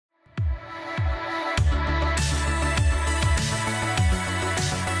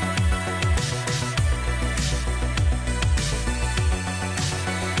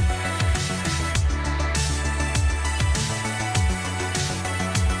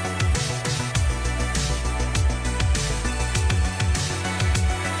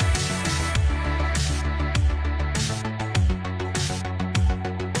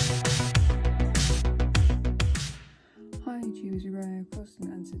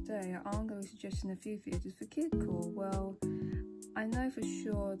today I'm going to be suggesting a few videos for Kidcore. Well, I know for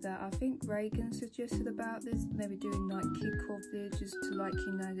sure that I think Reagan suggested about this, maybe doing like Kidcore videos to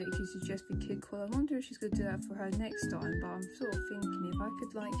that you can suggest for Kidcore. I wonder if she's going to do that for her next time, but I'm sort of thinking if I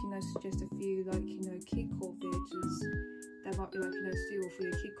could suggest a few Kidcore videos that might be suitable for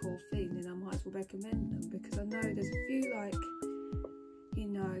your Kidcore thing, then I might as well recommend them, because I know there's a few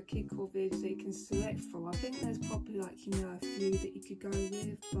Kidcore videos that you can select from. I think there's probably a few that you could go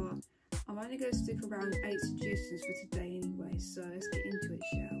with, but I'm only going to stick around 8 suggestions for today anyway, so let's get into it,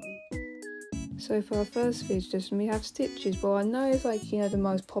 shall we? So for our first video suggestion, we have Stitches. Well, I know it's the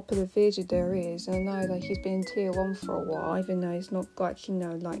most popular video there is, and I know he's been in tier 1 for a while, even though he's not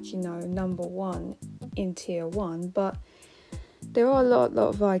number 1 in tier 1, but there are a lot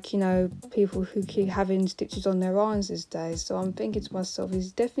of people who keep having stitches on their irons these days, so I'm thinking to myself,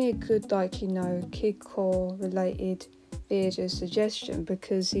 he's definitely a good Kidcore related video suggestion,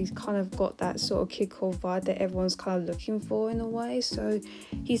 because he's kind of got that sort of Kidcore vibe that everyone's kind of looking for in a way. So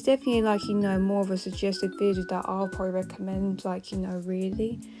he's definitely more of a suggested video that I'll probably recommend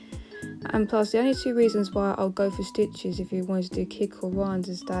really. And plus, the only 2 reasons why I'll go for Stitches if you wanted to do Kidcore runs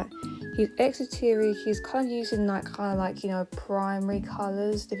is that his exterior, he's kind of using primary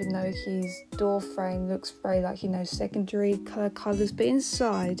colours, even though his door frame looks very secondary colours, but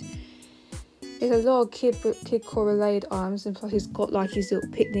inside there's a lot of Kidcore related items, and plus he's got his little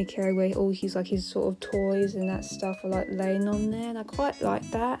picnic area where all his sort of toys and that stuff are laying on there, and I quite like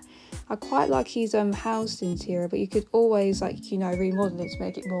that. I quite like his house interior, but you could always remodel it to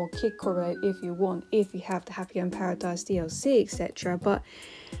make it more Kidcore related if you want, if you have the Happy Home Paradise DLC, etc. But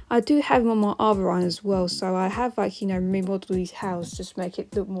I do have him on my other one as well, so I have remodeled his house just to make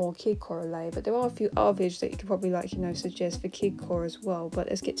it look more Kidcore related. But there are a few other videos that you could probably suggest for Kidcore as well. But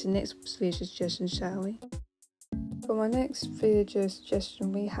let's get to the next video suggestion, shall we? For my next video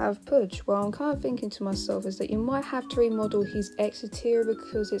suggestion, we have Pudge. Well, I'm kind of thinking to myself is that you might have to remodel his exterior,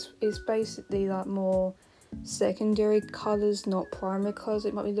 because it's basically more secondary colours, not primary colours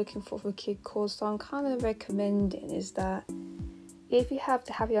it might be looking for Kidcore. So I'm kind of recommending is that if you have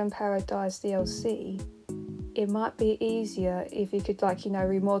the Happy Home Paradise DLC, it might be easier if you could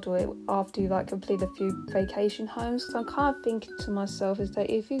remodel it after you complete a few vacation homes. So I'm kind of thinking to myself is that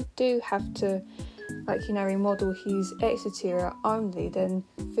if you do have to remodel his exterior only, then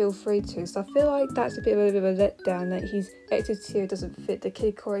feel free to. So I feel like that's a bit of a letdown that his exterior doesn't fit the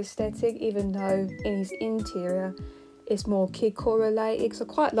Kidcore aesthetic, even though in his interior it's more Kidcore related, because I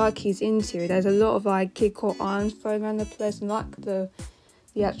quite like his interior. There's a lot of Kidcore irons thrown around the place, and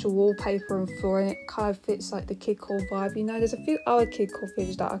the actual wallpaper and floor, and it kind of fits the Kidcore vibe. There's a few other Kidcore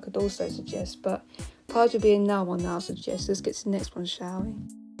videos that I could also suggest, but Pudge would be another one that I'll suggest. Let's get to the next one, shall we?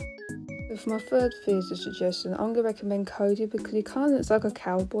 So for my third video suggestion, I'm going to recommend Cody, because he kind of looks like a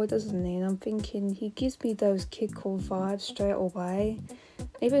cowboy, doesn't he? And I'm thinking he gives me those Kidcore vibes straight away.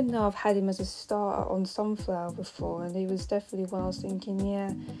 Even though I've had him as a starter on Sunflower before, and he was definitely one I was thinking,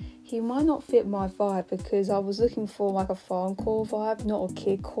 yeah, he might not fit my vibe, because I was looking for a farmcore vibe, not a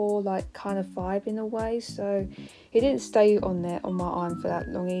Kidcore kind of vibe in a way. So he didn't stay on my iron for that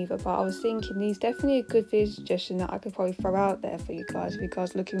long either, but I was thinking he's definitely a good video suggestion that I could probably throw out there for you guys if you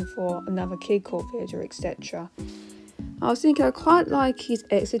guys are looking for another Kidcore video, etc. I was thinking I quite like his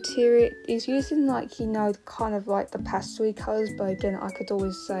exterior. He's using kind of the pastel colours, but again I could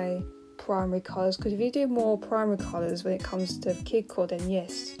always say primary colours, because if you do more primary colours when it comes to Kidcore, then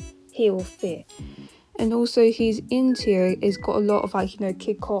yes, he will fit. And also his interior has got a lot of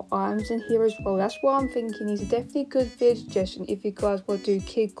Kidcore items in here as well. That's why I'm thinking he's definitely a good video suggestion if you guys want to do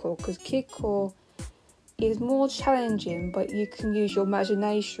Kidcore, because Kidcore is more challenging, but you can use your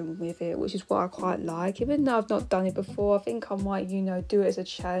imagination with it, which is what I quite like. Even though I've not done it before, I think I might do it as a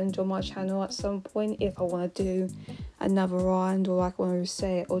challenge on my channel at some point if I want to do another round, or want to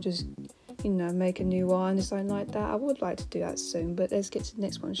reset, or just make a new one or something like that. I would like to do that soon, but let's get to the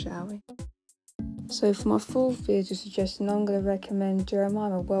next one, shall we? So for my fourth video suggestion, I'm going to recommend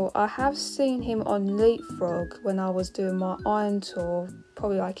Jeremiah. Well, I have seen him on Leapfrog when I was doing my iron tour,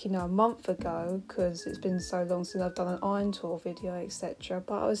 probably a month ago, because it's been so long since I've done an iron tour video, etc.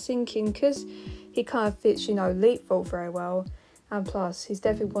 But I was thinking, because he kind of fits Leapfrog very well, and plus he's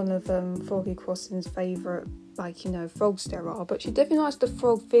definitely one of Reagan Crossing's favourite frogs there are, but she definitely likes the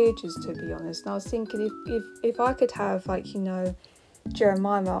frog videos, to be honest. And I was thinking if I could have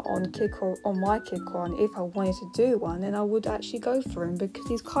Jeremiah on my Kidcore, and if I wanted to do one, then I would actually go for him, because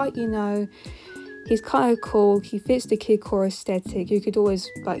he's quite he's kind of cool. He fits the Kidcore aesthetic. You could always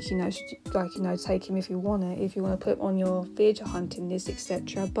take him if you want to put him on your video hunting list,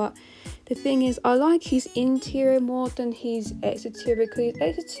 etc. But The thing is, I like his interior more than his exterior, because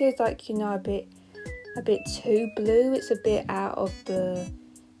his exterior is like, you know, a bit too blue. It's a bit out of the,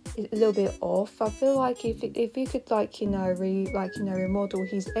 a little bit off. I feel like if you could, like, you know, remodel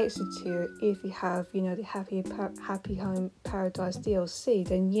his exterior, if you have, you know, the Happy Home Paradise DLC,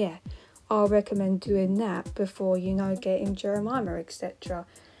 then yeah, I'll recommend doing that before, you know, getting Jeremiah, etc.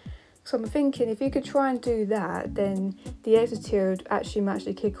 So I'm thinking, if you could try and do that, then the exterior would actually match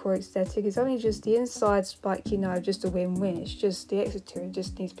the Kidcore aesthetic. It's only just the inside's, like, you know, just a win-win. It's just the exterior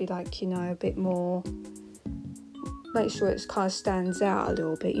just needs to be, like, you know, a bit more, make sure it kind of stands out a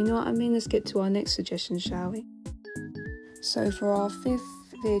little bit, you know what I mean? Let's get to our next suggestion, shall we? So for our 5th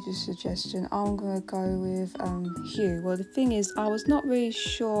video suggestion, I'm going to go with Hugh. Well, the thing is, I was not really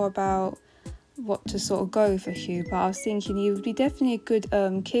sure about what to sort of go for Hugh, but I was thinking he would be definitely a good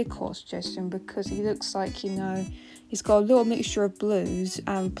Kidcore suggestion, because he looks like, you know, he's got a little mixture of blues,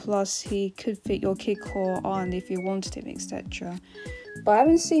 and plus he could fit your Kidcore on if you wanted him, etc. But I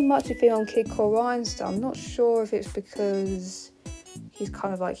haven't seen much of him on Kidcore Rhinestone. I'm not sure if it's because he's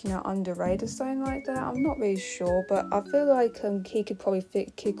kind of like, you know, underrated or something like that. I'm not really sure, but I feel like he could probably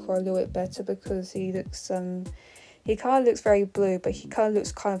fit Kidcore a little bit better, because he looks he kind of looks very blue, but he kind of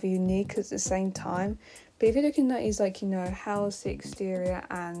looks kind of unique at the same time. But if you're looking at his, like, you know, house exterior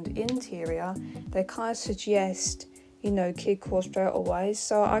and interior, they kind of suggest, you know, Kidcore straight away.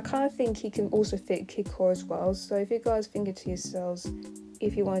 So I kind of think he can also fit Kidcore as well. So if you guys think it to yourselves,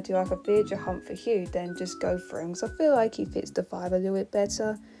 if you want to do like a video hunt for Hugh, then just go for him, because I feel like he fits the vibe a little bit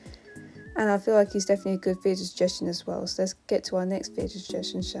better. And I feel like he's definitely a good video suggestion as well. So let's get to our next video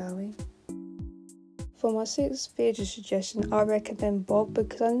suggestion, shall we? For my 6th video suggestion, I recommend Bob,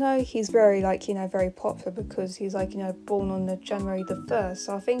 because I know he's very, like, you know, very popular, because he's, like, you know, born on the January the 1st.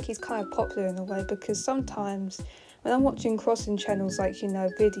 So I think he's kind of popular in a way, because sometimes when I'm watching Crossing channels, like, you know,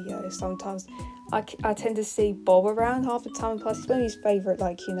 videos, sometimes I tend to see Bob around half the time. Plus, he's one of his favourite,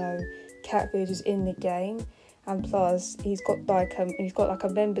 like, you know, cat videos in the game. And plus, he's got like a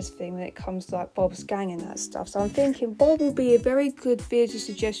members thing when it comes to, like, Bob's gang and that stuff. So I'm thinking Bob will be a very good video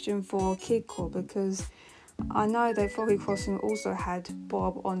suggestion for Kidcore, because I know that Foggy Crossing also had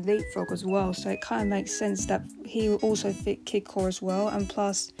Bob on Leapfrog as well. So it kind of makes sense that he will also fit Kidcore as well. And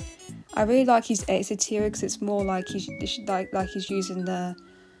plus, I really like his exterior, because it's more like he's using the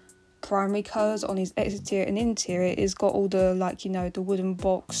primary colours on his exterior and interior. It's got all the, like, you know, the wooden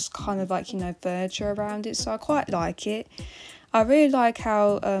box kind of, like, you know, furniture around it, so I quite like it. I really like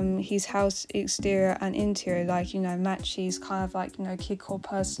how his house exterior and interior, like, you know, match his kind of, like, you know, Kidcore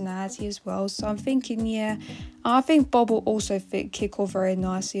personality as well. So I'm thinking, yeah, I think Bob will also fit Kidcore very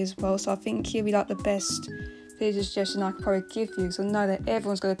nicely as well. So I think he'll be like the best video suggestion I could probably give you, because I know that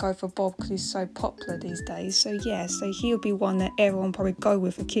everyone's going to go for Bob because he's so popular these days. So yeah, so he'll be one that everyone probably go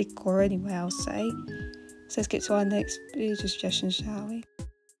with for Kidcore anyway, I'll say. So let's get to our next video suggestion, shall we?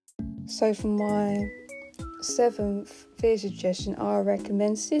 So for my 7th video suggestion, I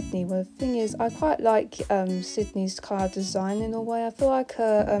recommend Sydney. Well, the thing is, I quite like Sydney's kind of design in a way. I feel like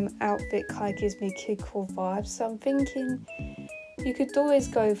her outfit kind of gives me Kidcore vibes. So I'm thinking you could always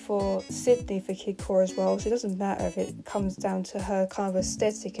go for Sydney for Kidcore as well, so it doesn't matter if it comes down to her kind of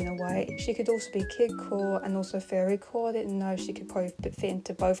aesthetic in a way. She could also be Kidcore and also Fairycore. I didn't know she could probably fit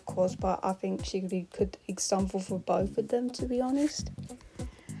into both cores, but I think she could be a good example for both of them, to be honest.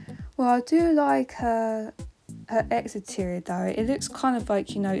 Well, I do like her exterior though. It looks kind of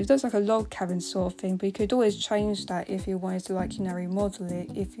like, you know, it looks like a log cabin sort of thing, but you could always change that if you wanted to, like, you know, remodel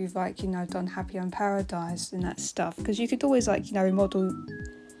it, if you've, like, you know, done Happy Home Paradise and that stuff, because you could always, like, you know, remodel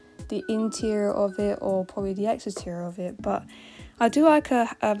the interior of it or probably the exterior of it. But I do like her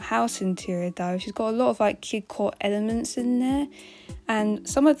house interior though. She's got a lot of, like, Kidcore elements in there, and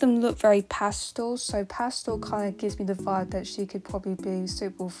some of them look very pastel, so pastel kind of gives me the vibe that she could probably be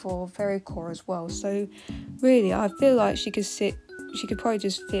suitable for Fairycore as well. So really, I feel like she could probably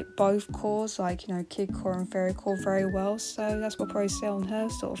just fit both cores, like, you know, Kidcore and Fairycore very well. So that's what I'll probably say on her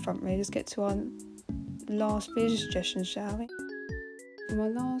sort of front really. Let's get to our last video suggestion, shall we? For my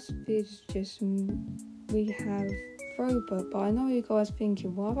last video suggestion, we have Throwbird, but I know you guys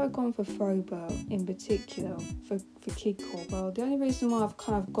thinking, why have I gone for Throwbird in particular for Kidcore? Well, the only reason why I've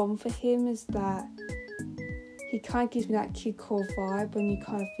kind of gone for him is that he kind of gives me that Kidcore vibe when you're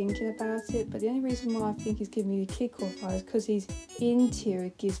kind of thinking about it. But the only reason why I think he's giving me the Kidcore vibe is because his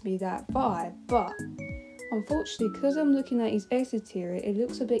interior gives me that vibe. But unfortunately, because I'm looking at his exterior, it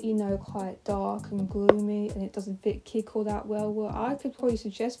looks a bit, you know, quite dark and gloomy, and it doesn't fit Kidcore that well. What I could probably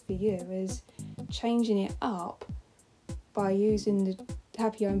suggest for you is changing it up by using the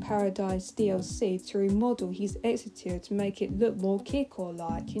Happier in Paradise DLC to remodel his exterior to make it look more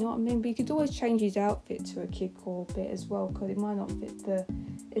Kidcore-like, you know what I mean? But you could always change his outfit to a Kidcore bit as well, because it might not fit the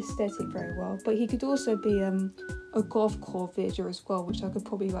aesthetic very well. But he could also be a gothcore villager as well, which I could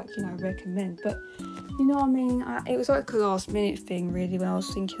probably recommend. But you know what I mean, it was like a last minute thing really when I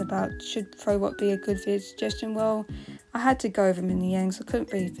was thinking about should Throwup be a good video suggestion. Well, I had to go with him in the end, so I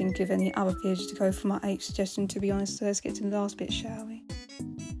couldn't really think of any other videos to go for my 8th suggestion, to be honest. So let's get to the last bit, shall we?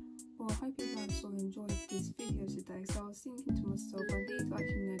 Well, I hope you guys all enjoyed this video today. So I was thinking to myself, I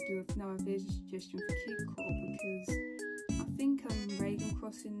need do another video suggestion for Kidcore, because I think Reagan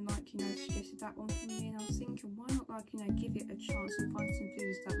Crossing suggested that one for me, and I was thinking, why not give it a chance and find some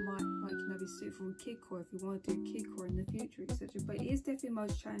videos that might be suitable with Kidcore if you want to do Kidcore in the future, etc. But it is definitely the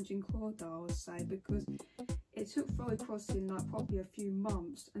most challenging core though, I would say, because it took Reagan Crossing probably a few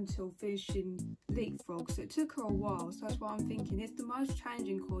months until finishing Leapfrog, so it took her a while. So that's what I'm thinking, it's the most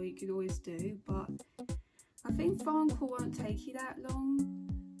challenging core you could always do, but I think Farm Core won't take you that long.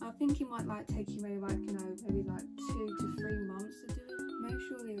 I think it might take you maybe 2 to 3 months to do it. Make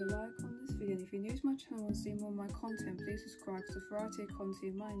sure to leave a like on this video, and if you're new to my channel and see more of my content, please subscribe to the variety of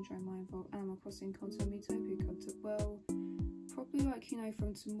content I enjoy, Animal Crossing content, Utopia content. Well, probably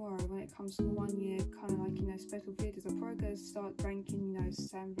from tomorrow, when it comes to the 1 year special videos, I'll probably go start ranking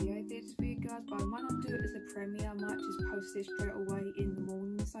some VA videos for you guys, but I might not do it as a premiere. I might just post it straight away in the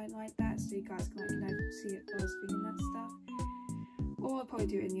morning or something like that, so you guys can see it first thing and that stuff. Or I'll probably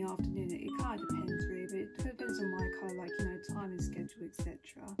do it in the afternoon. It kind of depends really, but it depends on my time and schedule, etc.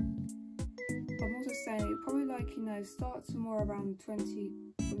 But I'm also saying it probably start tomorrow around from the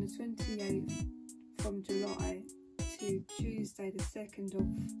 28th from July to Tuesday the 2nd of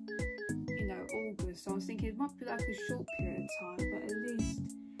August. So I was thinking it might be a short period of time, but at least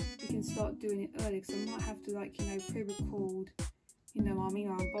we can start doing it early, because I might have to pre-record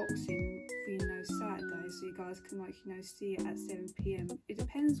unboxing for Saturday, so you guys can see it at 7 PM. It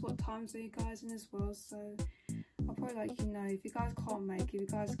depends what time zone you guys in as well, so I'll probably if you guys can't make it, if you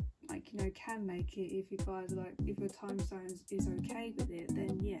guys can make it, if you guys if your time zone is okay with it,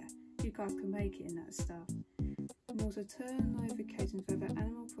 then yeah, you guys can make it and that stuff. And also turn notifications for the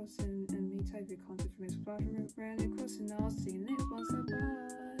Animal Crossing and Utopia content from Reagan Crossing. I'll see you next one, so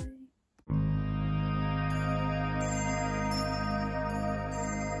bye.